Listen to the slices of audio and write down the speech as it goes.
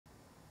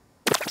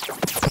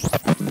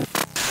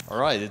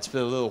Alright, it's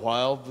been a little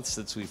while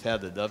since we've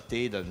had an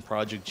update on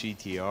Project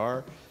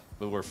GTR,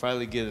 but we're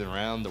finally getting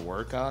around to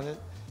work on it.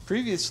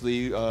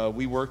 Previously,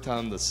 we worked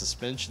on the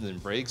suspension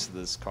and brakes of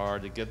this car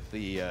to get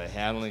the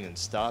handling and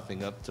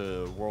stopping up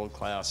to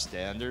world-class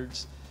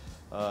standards.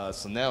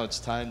 So now it's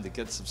time to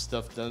get some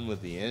stuff done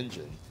with the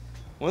engine.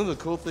 One of the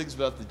cool things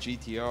about the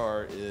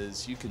GTR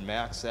is you can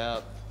max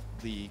out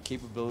the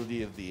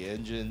capability of the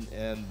engine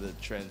and the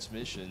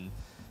transmission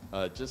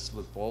just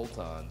with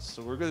bolt-ons.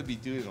 So we're going to be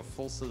doing a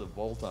full set of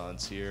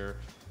bolt-ons here.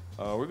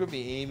 We're going to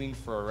be aiming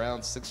for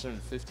around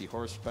 650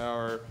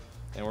 horsepower,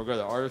 and we're going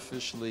to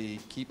artificially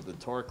keep the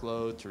torque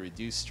low to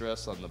reduce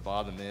stress on the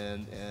bottom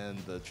end and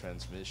the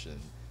transmission.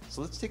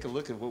 So let's take a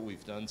look at what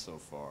we've done so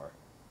far.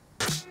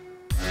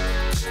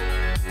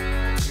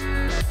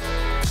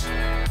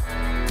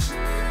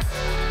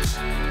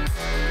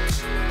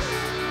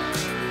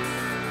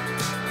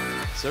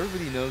 So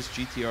everybody knows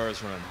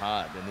GTRs run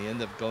hot and they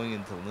end up going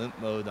into limp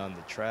mode on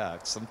the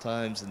track,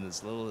 sometimes in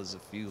as little as a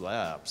few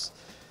laps.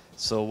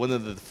 So one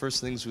of the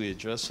first things we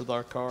address with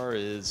our car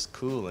is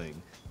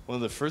cooling. One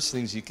of the first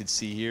things you can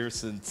see here,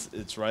 since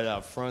it's right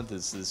out front,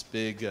 is this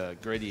big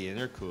Greddy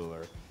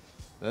intercooler.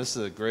 That's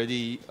a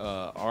Greddy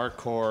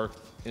R-core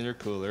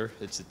intercooler.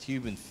 It's a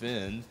tube and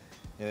fin,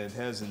 and it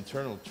has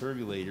internal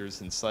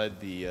turbulators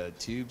inside the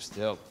tubes to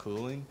help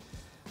cooling.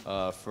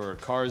 For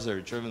cars that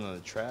are driven on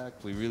the track,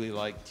 we really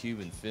like tube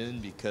and fin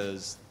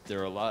because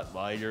they're a lot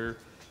lighter.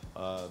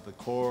 The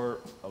core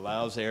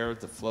allows air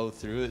to flow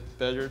through it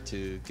better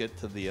to get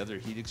to the other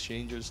heat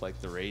exchangers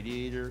like the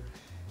radiator.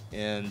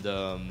 And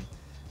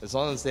as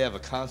long as they have a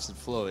constant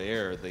flow of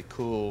air, they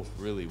cool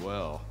really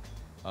well.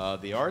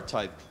 The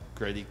R-type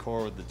Greddy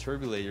core with the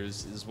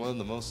turbulators is one of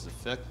the most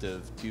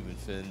effective tube and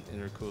fin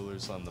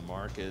intercoolers on the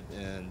market,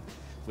 and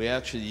we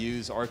actually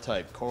use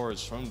R-type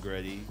cores from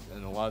Greddy,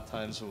 and a lot of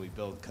times when we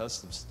build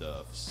custom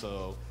stuff.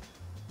 So,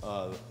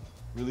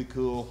 really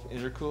cool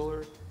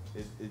intercooler.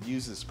 It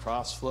uses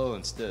cross flow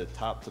instead of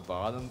top to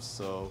bottom,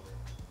 so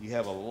you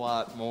have a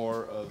lot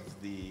more of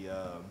the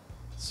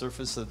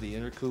surface of the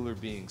intercooler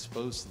being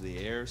exposed to the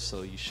air,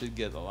 so you should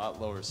get a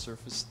lot lower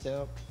surface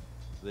temp.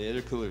 The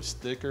intercooler is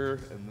thicker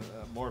and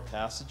more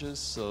passages,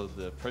 so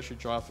the pressure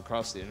drop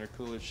across the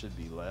intercooler should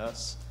be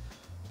less.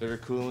 Better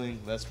cooling,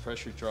 less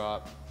pressure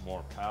drop,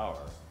 more power.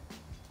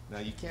 Now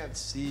you can't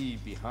see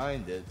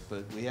behind it,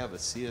 but we have a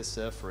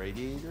CSF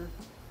radiator.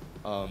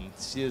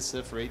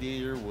 CSF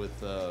radiator with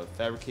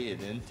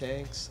fabricated end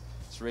tanks.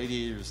 This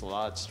radiator is a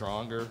lot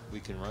stronger. We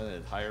can run it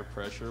at higher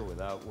pressure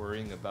without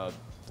worrying about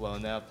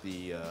blowing out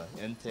the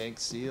end tank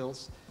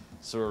seals.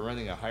 So we're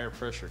running a higher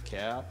pressure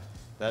cap.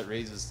 That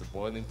raises the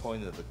boiling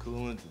point of the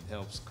coolant and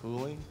helps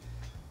cooling.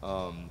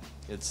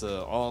 It's an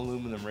all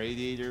aluminum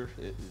radiator.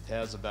 It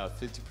has about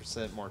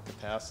 50% more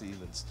capacity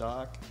than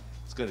stock.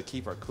 It's going to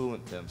keep our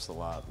coolant temps a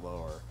lot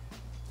lower.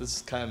 This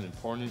is kind of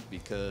important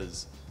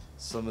because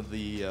some of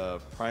the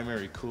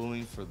primary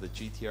cooling for the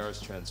GTR's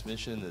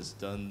transmission is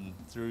done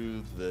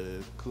through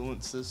the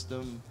coolant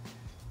system,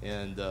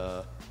 and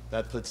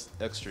that puts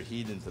extra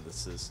heat into the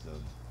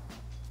system.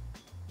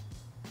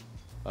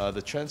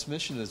 The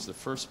transmission is the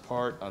first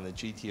part on the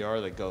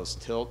GTR that goes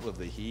tilt with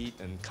the heat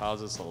and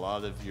causes a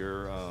lot of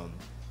your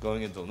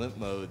going into limp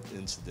mode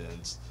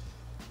incidents.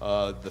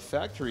 The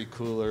factory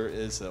cooler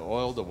is an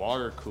oil to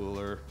water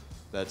cooler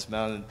that's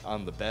mounted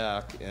on the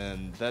back,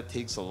 and that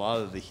takes a lot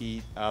of the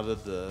heat out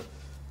of the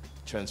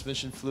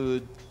transmission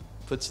fluid,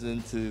 puts it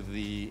into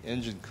the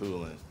engine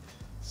coolant.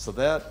 So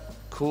that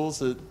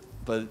cools it,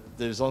 but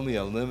there's only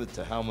a limit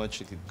to how much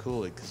it can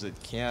cool it because it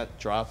can't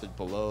drop it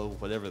below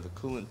whatever the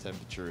coolant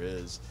temperature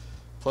is.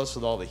 Plus,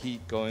 with all the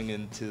heat going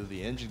into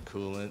the engine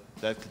coolant,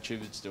 that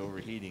contributes to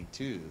overheating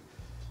too.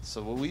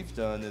 So what we've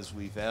done is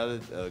we've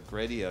added a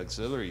Greddy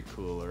auxiliary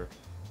cooler.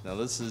 Now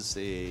this is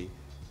a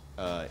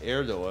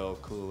air to oil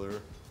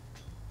cooler.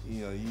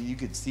 You know, you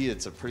can see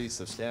it's a pretty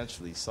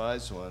substantially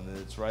sized one, and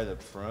it's right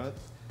up front.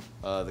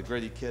 The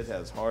Greddy kit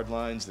has hard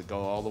lines that go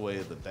all the way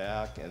to the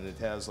back, and it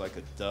has like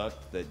a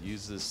duct that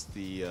uses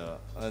the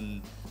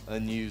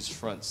unused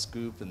front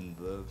scoop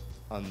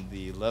on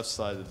the left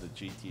side of the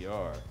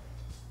GTR.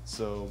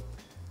 So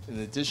in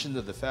addition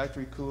to the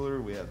factory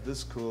cooler, we have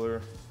this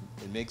cooler.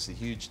 It makes a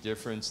huge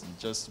difference and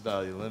just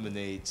about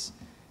eliminates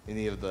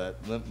any of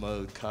that limp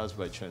mode caused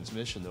by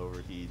transmission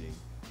overheating.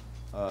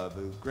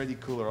 The Greddy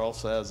cooler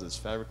also has this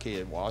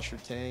fabricated washer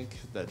tank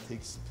that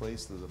takes the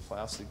place of the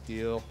plastic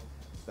deal.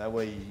 That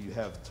way you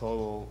have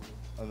total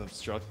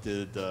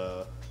unobstructed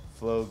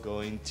flow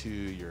going to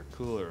your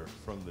cooler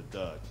from the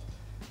duct.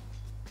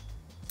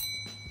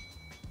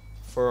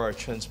 For our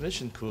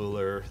transmission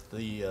cooler,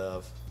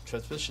 the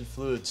transmission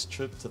fluid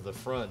strip to the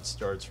front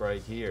starts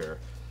right here.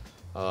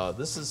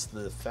 This is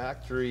the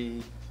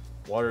factory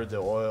water to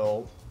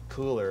oil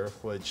cooler,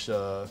 which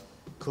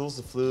cools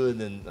the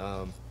fluid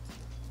and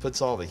puts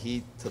all the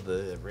heat to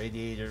the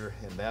radiator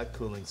and that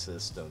cooling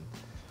system.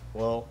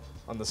 Well,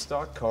 on the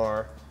stock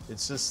car,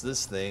 it's just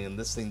this thing, and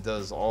this thing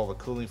does all the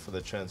cooling for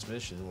the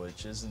transmission,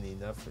 which isn't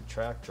enough for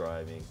track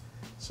driving.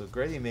 So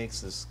Greddy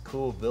makes this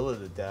cool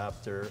billet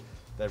adapter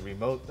that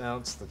remote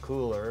mounts the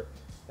cooler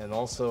and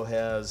also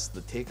has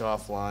the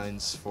takeoff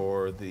lines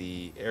for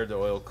the air to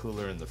oil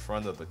cooler in the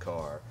front of the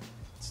car.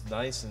 It's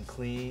nice and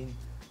clean.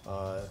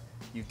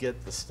 You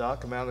get the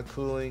stock amount of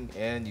cooling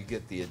and you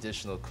get the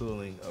additional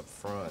cooling up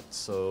front.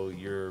 So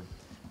you're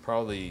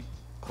probably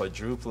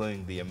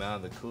quadrupling the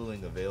amount of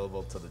cooling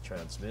available to the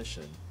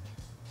transmission.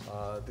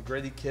 The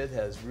Greddy kit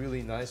has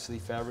really nicely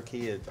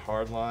fabricated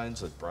hard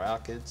lines with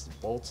brackets. The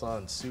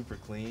bolts-ons super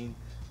clean.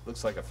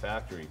 Looks like a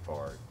factory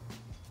part.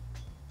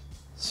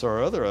 So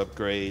our other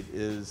upgrade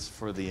is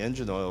for the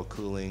engine oil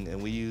cooling,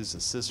 and we use a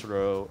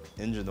Cicio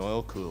engine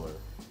oil cooler.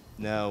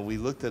 Now, we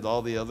looked at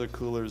all the other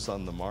coolers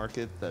on the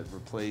market that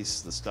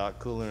replace the stock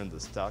cooler in the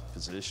stock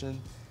position,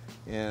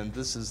 and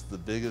this is the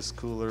biggest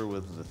cooler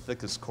with the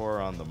thickest core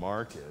on the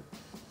market.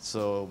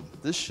 So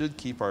this should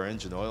keep our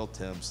engine oil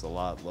temps a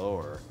lot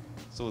lower.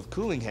 So with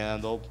cooling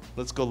handle,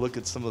 let's go look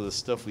at some of the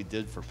stuff we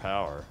did for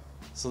power.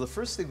 So the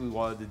first thing we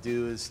wanted to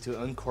do is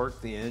to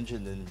uncork the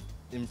engine and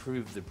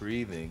improve the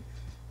breathing.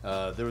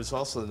 There was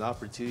also an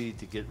opportunity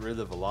to get rid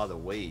of a lot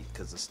of weight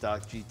because the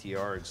stock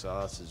GTR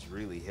exhaust is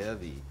really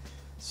heavy.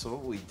 So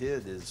what we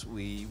did is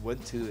we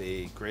went to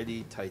a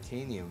Greddy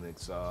titanium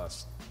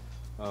exhaust.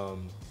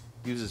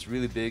 Uses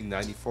really big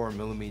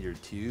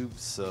 94mm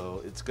tubes,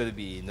 so it's going to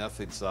be enough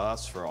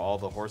exhaust for all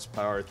the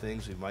horsepower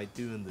things we might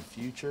do in the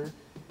future,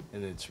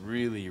 and it's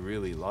really,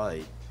 really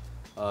light.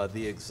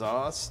 The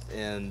exhaust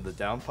and the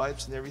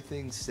downpipes and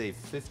everything save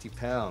 50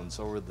 pounds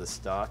over the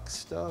stock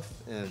stuff,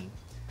 and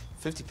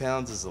 50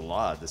 pounds is a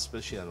lot,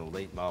 especially on a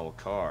late model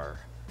car,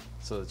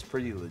 so it's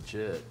pretty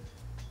legit.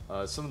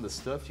 Some of the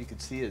stuff you can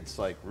see, it's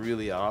like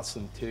really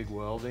awesome TIG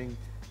welding.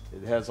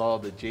 It has all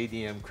the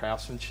JDM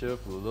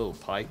craftsmanship with little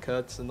pie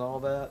cuts and all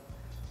that.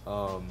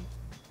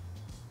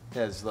 It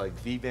has like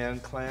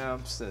V-band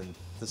clamps, and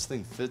this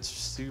thing fits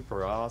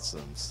super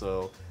awesome.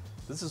 So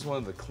this is one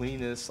of the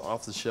cleanest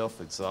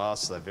off-the-shelf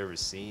exhausts I've ever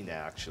seen,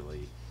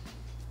 actually.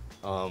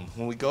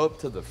 When we go up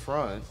to the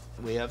front,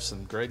 we have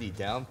some Greddy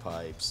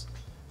downpipes.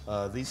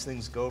 These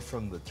things go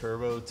from the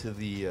turbo to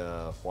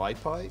the Y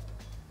pipe.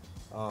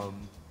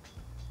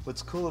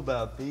 What's cool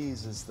about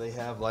these is they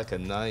have like a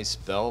nice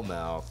bell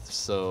mouth,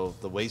 so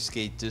the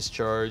wastegate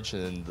discharge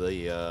and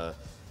the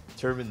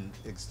turbine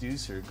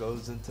exducer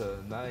goes into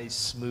a nice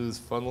smooth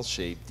funnel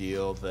shaped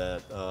deal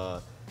that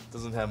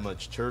doesn't have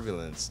much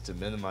turbulence to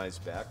minimize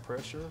back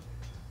pressure.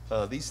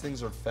 These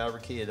things are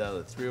fabricated out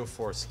of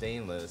 304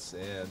 stainless,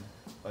 and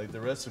like the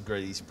rest of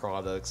Greddy's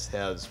products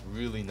has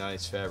really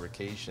nice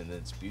fabrication.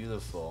 It's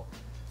beautiful.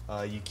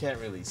 You can't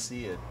really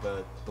see it,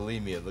 but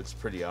believe me, it looks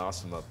pretty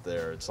awesome up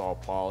there. It's all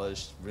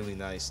polished, really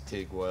nice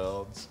TIG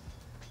welds.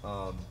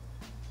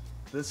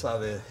 This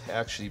ought to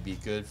actually be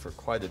good for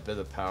quite a bit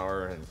of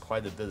power and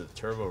quite a bit of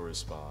turbo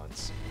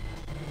response.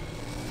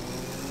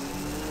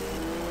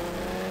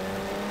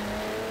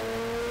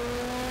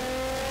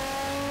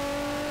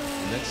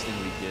 The next thing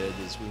we did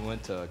is we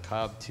went to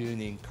COBB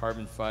tuning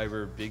carbon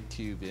fiber big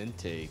tube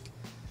intake.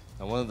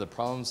 And one of the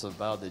problems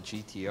about the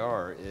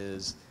GTR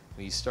is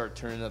when you start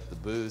turning up the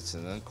boots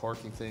and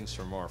uncorking things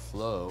for more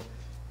flow,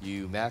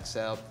 you max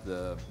out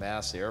the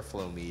mass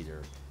airflow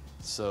meter.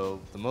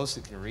 So the most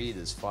it can read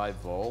is 5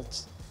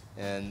 volts.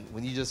 And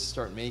when you just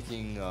start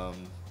making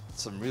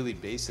some really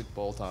basic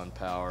bolt-on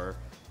power,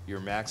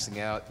 you're maxing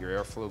out your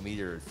airflow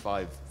meter at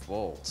 5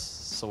 volts.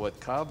 So what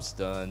COBB's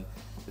done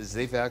is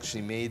they've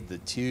actually made the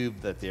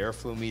tube that the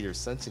airflow meter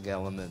sensing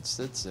element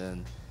sits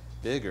in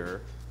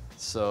bigger.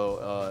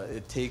 So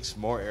it takes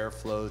more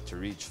airflow to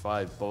reach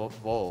 5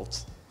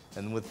 volts.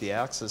 And with the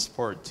access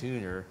port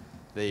tuner,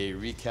 they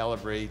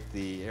recalibrate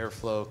the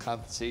airflow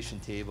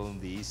compensation table in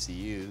the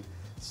ECU,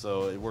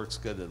 so it works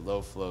good at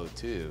low flow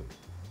too.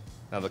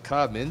 Now the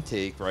COBB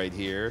intake right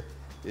here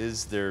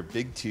is their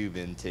big tube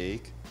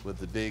intake with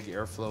the big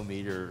airflow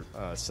meter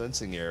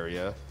sensing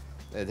area.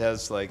 It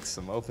has like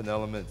some open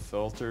element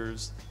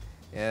filters,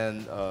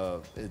 and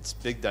it's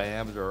big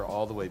diameter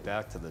all the way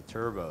back to the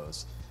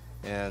turbos.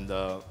 And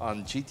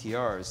on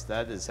GTRs,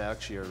 that is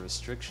actually a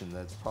restriction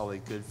that's probably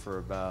good for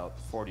about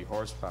 40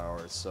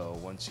 horsepower. So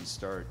once you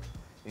start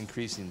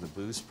increasing the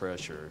boost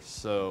pressure,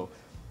 so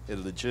it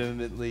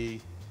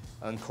legitimately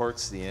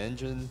uncorks the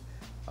engine.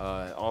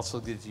 It also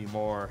gives you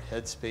more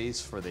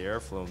headspace for the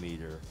airflow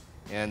meter,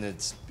 and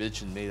it's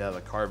bitchin' made out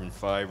of carbon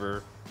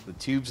fiber. The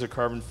tubes are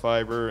carbon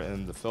fiber,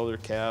 and the filter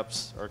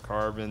caps are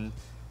carbon.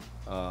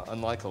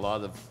 Unlike a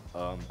lot of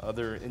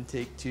other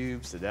intake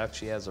tubes, it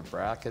actually has a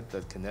bracket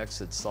that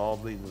connects it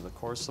solidly to the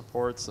core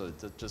support, so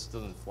it just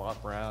doesn't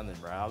flop around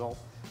and rattle.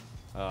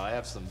 I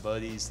have some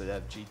buddies that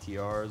have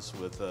GTRs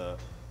with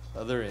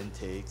other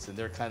intakes, and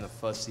they're kind of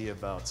fussy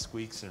about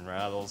squeaks and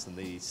rattles, and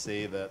they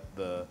say that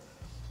the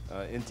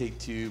intake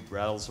tube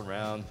rattles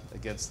around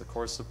against the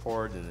core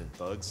support and it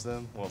bugs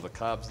them. Well, the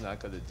COBB's not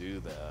going to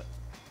do that.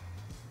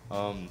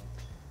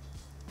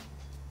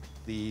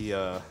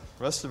 The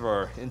rest of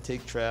our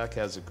intake track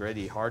has a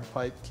Greddy hard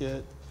pipe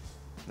kit.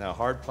 Now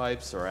hard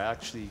pipes are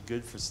actually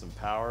good for some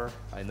power.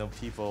 I know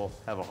people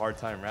have a hard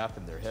time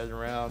wrapping their head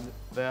around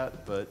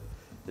that, but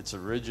It's a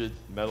rigid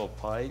metal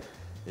pipe.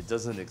 It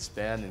doesn't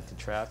expand and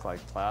contract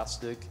like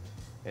plastic,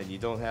 and you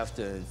don't have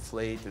to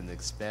inflate an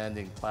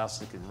expanding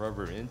plastic and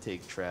rubber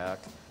intake track.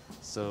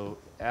 So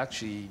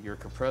actually your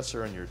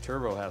compressor and your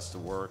turbo has to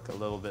work a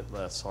little bit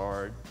less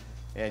hard,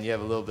 and you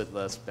have a little bit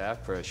less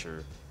back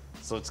pressure.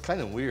 So it's kind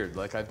of weird.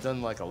 Like, I've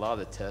done like a lot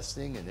of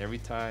testing, and every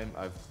time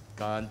I've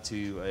gone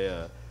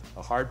to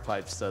a hard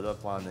pipe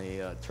setup on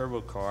a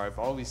turbo car, I've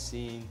always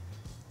seen,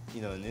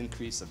 you know, an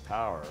increase of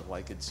power.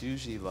 Like, it's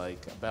usually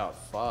like about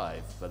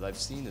 5, but I've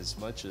seen as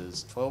much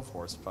as 12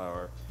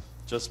 horsepower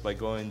just by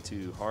going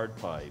to hard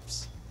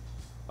pipes.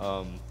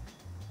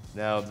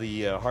 Now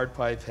the hard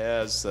pipe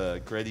has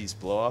Greddy's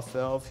blow-off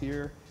valve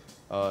here.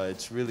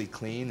 It's really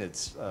clean.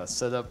 It's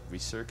set up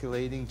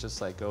recirculating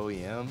just like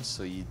OEM,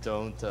 so you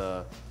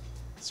don't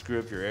screw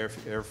up your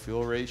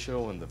air-fuel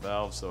ratio when the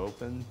valve's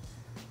open.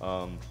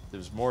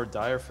 There's more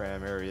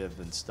diaphragm area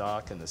than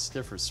stock and a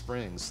stiffer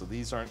spring, so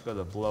these aren't going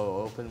to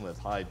blow open with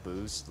high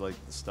boost like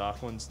the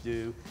stock ones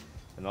do.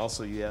 And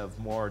also you have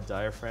more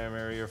diaphragm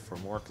area for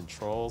more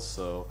control,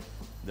 so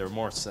they're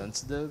more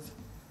sensitive.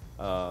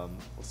 So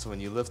when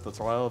you lift the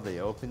throttle,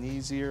 they open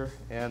easier,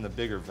 and a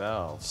bigger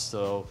valve.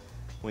 So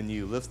when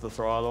you lift the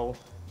throttle,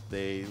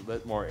 they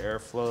let more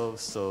airflow,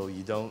 so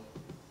you don't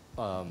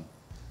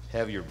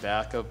have your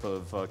backup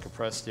of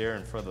compressed air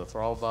in front of the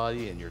throttle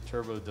body, and your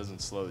turbo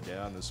doesn't slow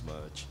down as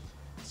much.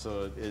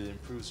 So it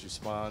improves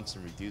response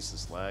and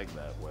reduces lag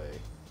that way.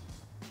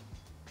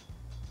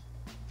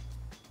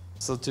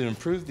 So to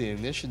improve the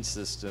ignition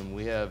system,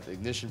 we have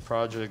Ignition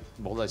Project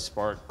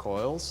multi-spark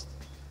coils.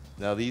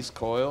 Now these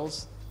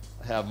coils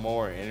have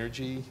more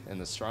energy and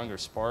a stronger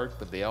spark,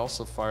 but they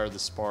also fire the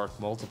spark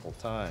multiple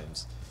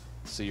times.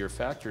 So your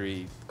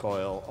factory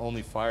coil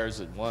only fires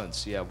it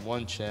once. You have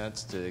one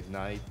chance to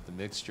ignite the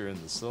mixture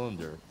in the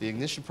cylinder. The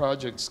Ignition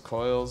Project's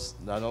coils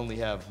not only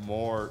have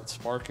more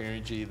spark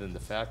energy than the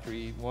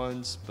factory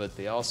ones, but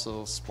they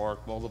also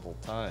spark multiple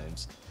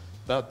times,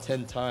 about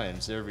 10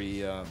 times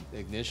every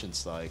ignition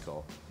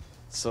cycle.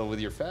 So with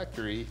your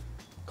factory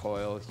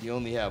coil, you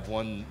only have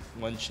one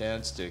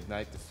chance to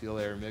ignite the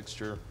fuel-air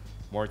mixture,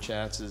 more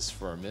chances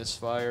for a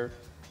misfire.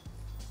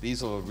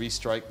 These will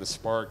restrike the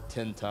spark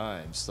 10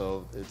 times,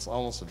 so it's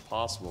almost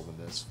impossible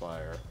to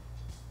misfire.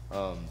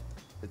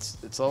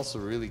 It's also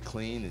really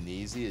clean and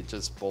easy. It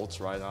just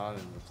bolts right on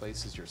and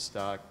replaces your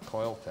stock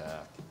coil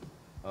pack.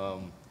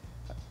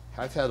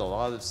 I've had a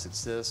lot of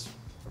success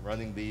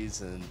running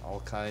these in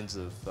all kinds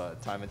of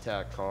time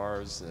attack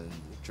cars and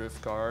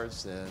drift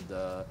cars,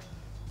 and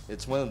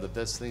it's one of the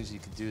best things you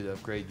can do to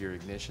upgrade your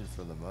ignition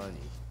for the money.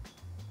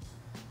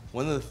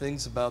 One of the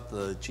things about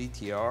the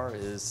GTR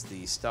is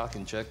the stock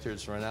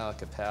injectors run out of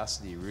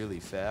capacity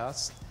really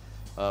fast.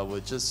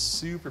 With just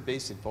super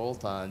basic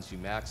bolt-ons, you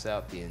max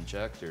out the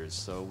injectors,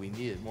 so we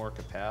needed more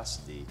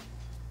capacity.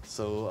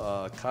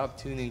 So COBB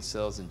Tuning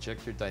sells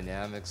Injector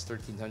Dynamics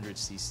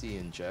 1300cc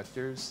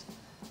injectors,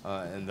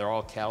 and they're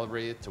all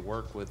calibrated to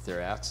work with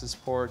their axis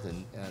port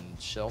and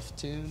shelf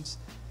tunes.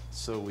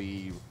 So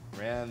we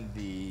ran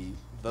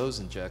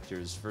those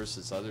injectors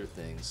versus other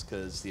things,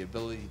 because the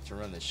ability to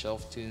run a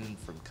shelf tune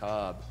from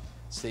COBB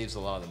saves a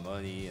lot of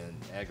money and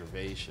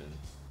aggravation.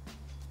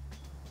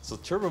 So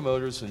turbo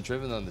motors, when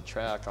driven on the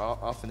track,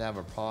 often have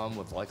a problem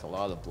with like a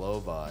lot of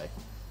blow-by.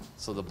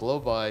 So the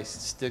blow-by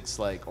sticks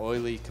like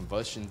oily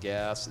combustion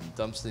gas and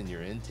dumps in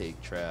your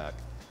intake track.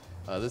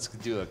 This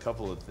could do a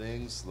couple of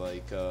things,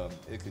 like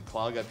it could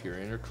clog up your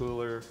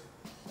intercooler.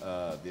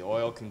 The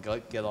oil can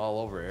get all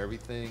over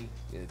everything.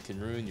 It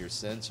can ruin your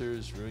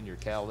sensors, ruin your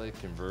catalytic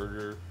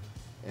converter,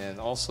 and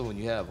also when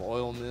you have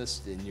oil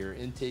mist in your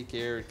intake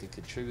air, it can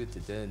contribute to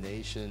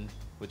detonation,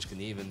 which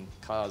can even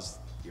cause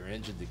your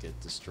engine to get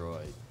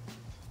destroyed.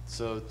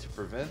 So to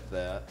prevent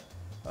that,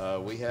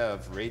 we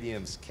have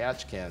Radium's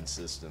catch can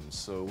system.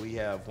 So we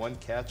have one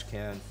catch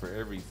can for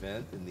every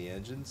vent in the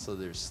engine, so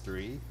there's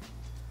 3.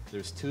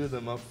 There's 2 of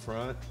them up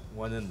front,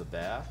 1 in the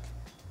back.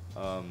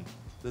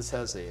 This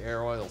has an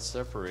air oil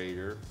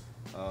separator.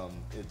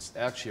 It's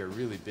actually a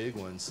really big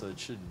one, so it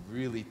should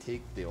really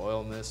take the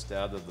oil mist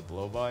out of the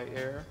blow-by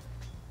air.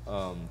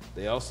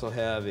 They also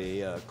have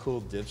a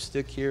cool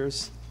dipstick here,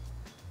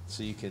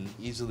 so you can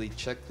easily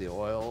check the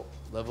oil,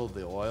 level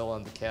the oil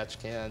on the catch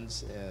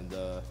cans, and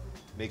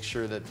make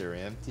sure that they're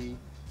empty.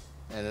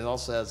 And it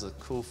also has a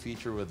cool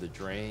feature with a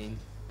drain.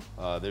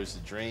 There's a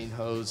drain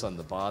hose on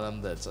the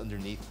bottom that's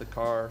underneath the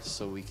car,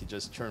 so we could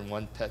just turn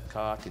one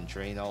petcock and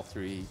drain all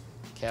 3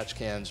 catch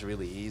cans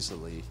really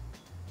easily.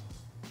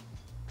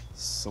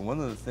 So one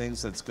of the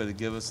things that's going to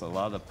give us a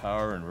lot of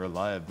power and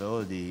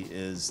reliability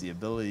is the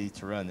ability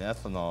to run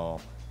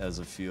ethanol as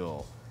a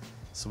fuel.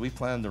 So we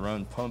plan to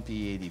run pump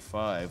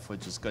E85,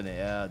 which is going to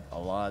add a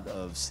lot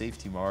of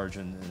safety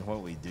margin in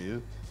what we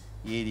do.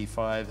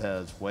 E85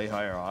 has way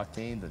higher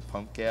octane than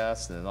pump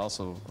gas, and it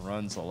also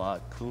runs a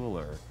lot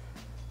cooler.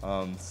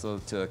 So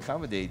to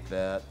accommodate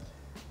that,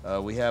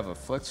 we have a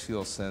flex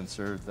fuel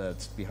sensor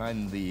that's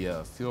behind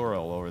the fuel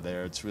rail over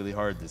there. It's really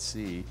hard to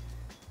see.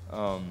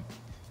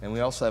 And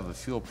we also have a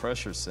fuel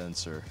pressure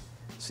sensor.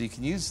 So you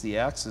can use the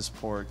access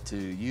port to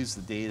use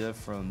the data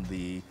from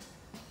the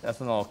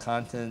ethanol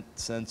content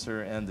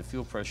sensor and the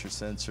fuel pressure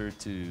sensor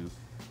to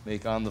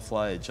make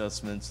on-the-fly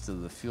adjustments to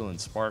the fuel and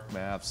spark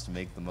maps to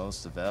make the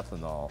most of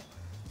ethanol.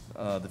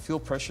 The fuel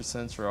pressure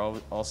sensor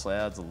also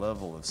adds a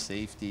level of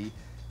safety.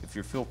 If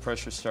your fuel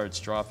pressure starts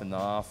dropping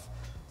off,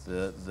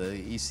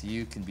 the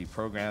ECU can be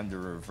programmed to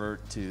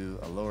revert to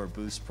a lower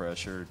boost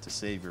pressure to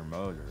save your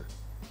motor.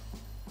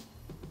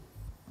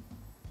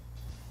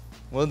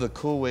 One of the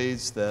cool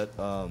ways that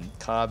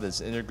COBB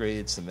has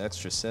integrated some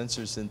extra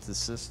sensors into the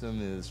system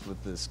is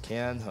with this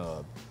CAN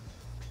hub.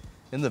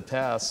 In the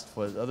past,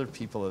 what other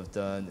people have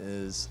done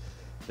is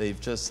they've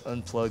just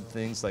unplugged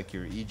things like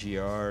your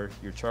EGR,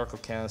 your charcoal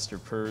canister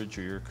purge,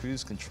 or your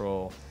cruise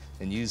control,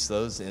 and used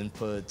those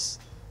inputs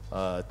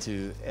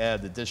to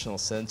add additional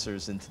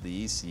sensors into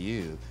the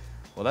ECU.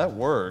 Well, that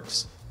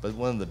works, but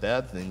one of the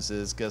bad things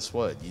is, guess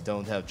what? You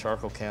don't have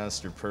charcoal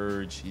canister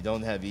purge, you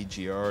don't have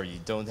EGR, you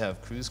don't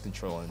have cruise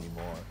control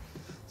anymore.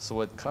 So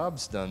what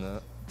COBB's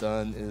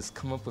done is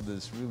come up with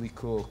this really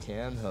cool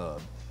CAN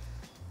hub.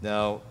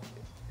 Now,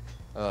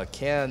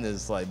 CAN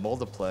is like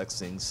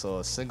multiplexing, so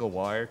a single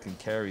wire can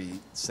carry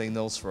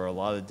signals for a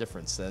lot of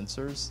different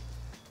sensors.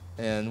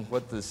 And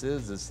what this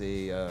is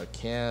a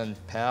CAN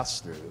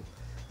pass-through.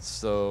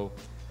 So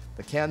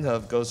the CAN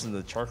hub goes in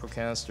the charcoal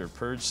canister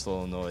purge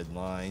solenoid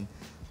line,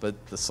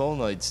 but the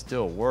solenoid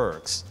still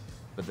works.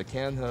 But the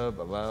CAN hub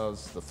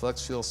allows the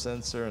flex fuel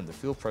sensor and the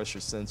fuel pressure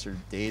sensor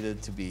data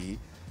to be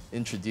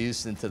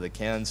introduced into the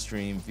CAN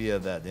stream via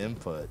that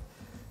input.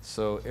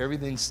 So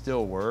everything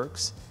still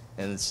works,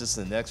 and it's just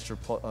an extra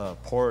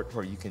port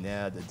where you can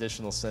add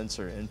additional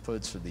sensor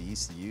inputs for the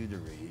ECU to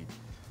read.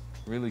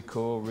 Really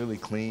cool, really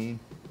clean,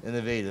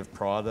 innovative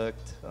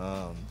product.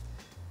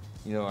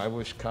 You know, I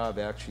wish COBB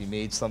actually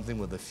made something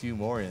with a few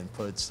more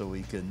inputs so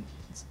we could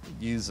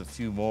use a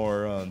few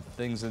more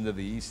things into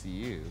the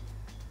ECU.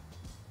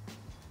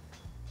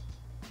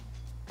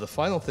 The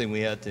final thing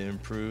we had to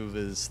improve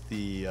is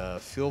the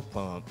fuel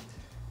pump.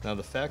 Now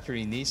the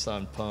factory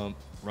Nissan pump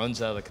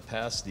runs out of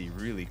capacity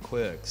really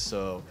quick,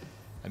 so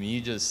I mean,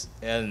 you just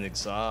add an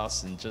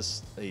exhaust and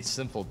just a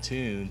simple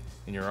tune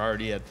and you're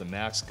already at the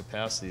max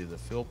capacity of the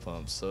fuel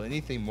pump. So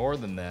anything more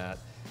than that,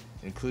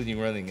 including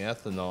running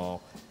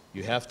ethanol,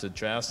 you have to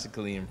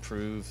drastically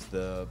improve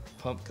the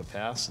pump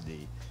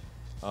capacity.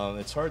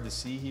 It's hard to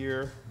see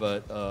here,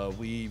 but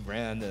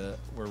we're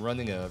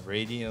running a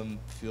Radium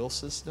fuel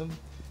system.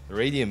 The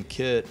Radium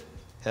kit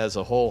has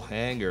a whole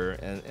hanger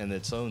and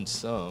its own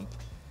sump,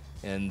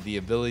 and the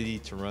ability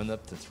to run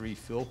up to 3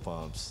 fuel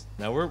pumps.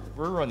 Now we're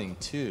running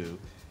 2,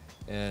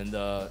 and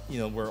you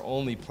know, we're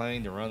only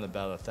planning to run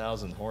about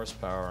 1,000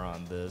 horsepower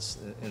on this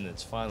in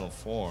its final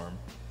form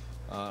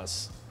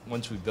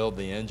once we build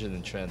the engine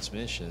and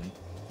transmission.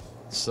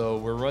 So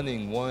we're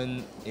running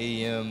one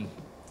AEM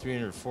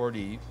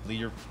 340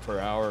 liter per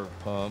hour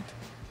pump,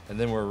 and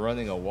then we're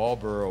running a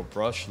Walboro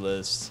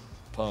brushless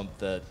pump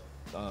that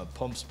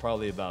pumps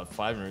probably about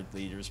 500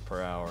 liters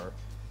per hour.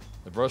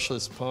 The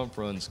brushless pump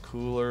runs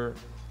cooler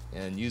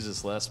and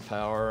uses less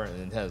power,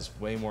 and it has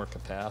way more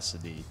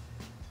capacity.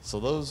 So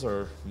those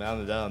are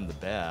mounted out on the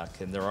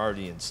back, and they're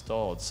already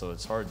installed, so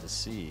it's hard to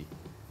see.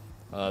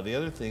 The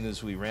other thing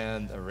is we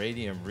ran a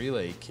Radium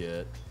relay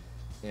kit,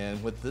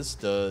 and what this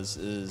does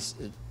is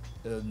it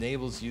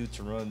enables you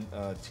to run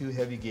 2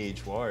 heavy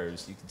gauge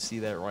wires. You can see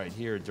that right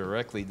here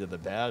directly to the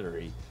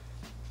battery,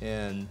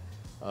 and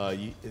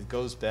it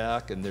goes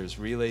back, and there's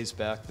relays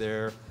back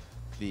there.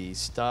 The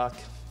stock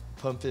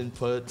pump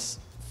inputs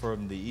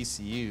from the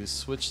ECU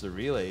switch the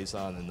relays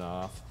on and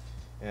off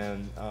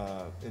and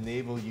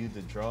enable you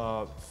to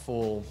draw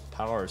full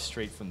power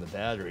straight from the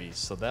battery,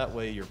 so that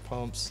way your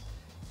pumps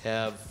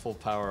have full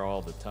power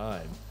all the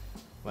time.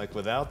 Like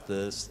without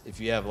this, if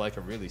you have like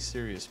a really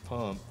serious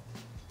pump,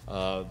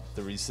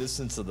 the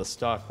resistance of the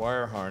stock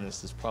wire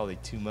harness is probably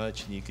too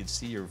much, and you can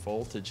see your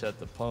voltage at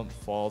the pump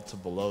fall to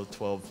below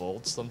 12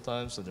 volts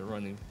sometimes when they're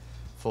running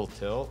full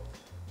tilt.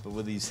 But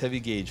with these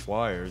heavy gauge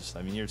wires,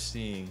 I mean, you're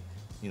seeing,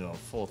 you know,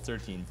 full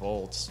 13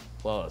 volts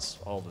plus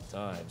all the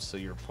time. So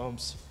your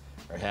pumps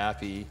are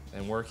happy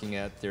and working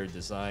at their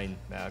design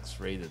max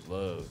rated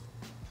load.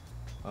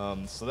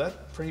 So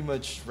that pretty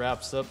much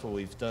wraps up what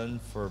we've done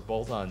for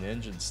bolt-on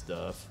engine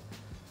stuff.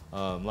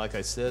 Like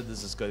I said,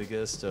 this is going to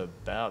get us to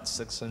about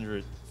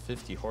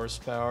 650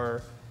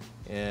 horsepower,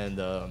 and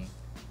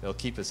it'll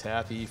keep us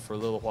happy for a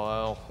little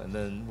while, and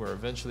then we're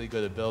eventually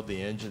going to build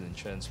the engine and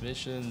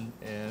transmission,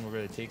 and we're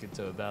going to take it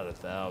to about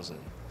 1,000.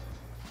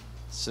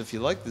 So if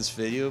you like this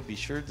video, be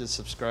sure to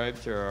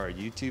subscribe to our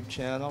YouTube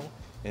channel,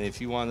 and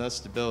if you want us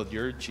to build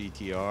your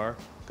GTR,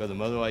 go to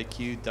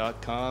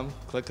MotoIQ.com,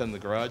 click on the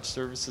garage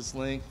services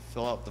link,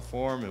 fill out the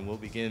form, and we'll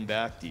be getting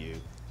back to you.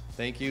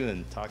 Thank you,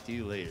 and talk to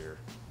you later.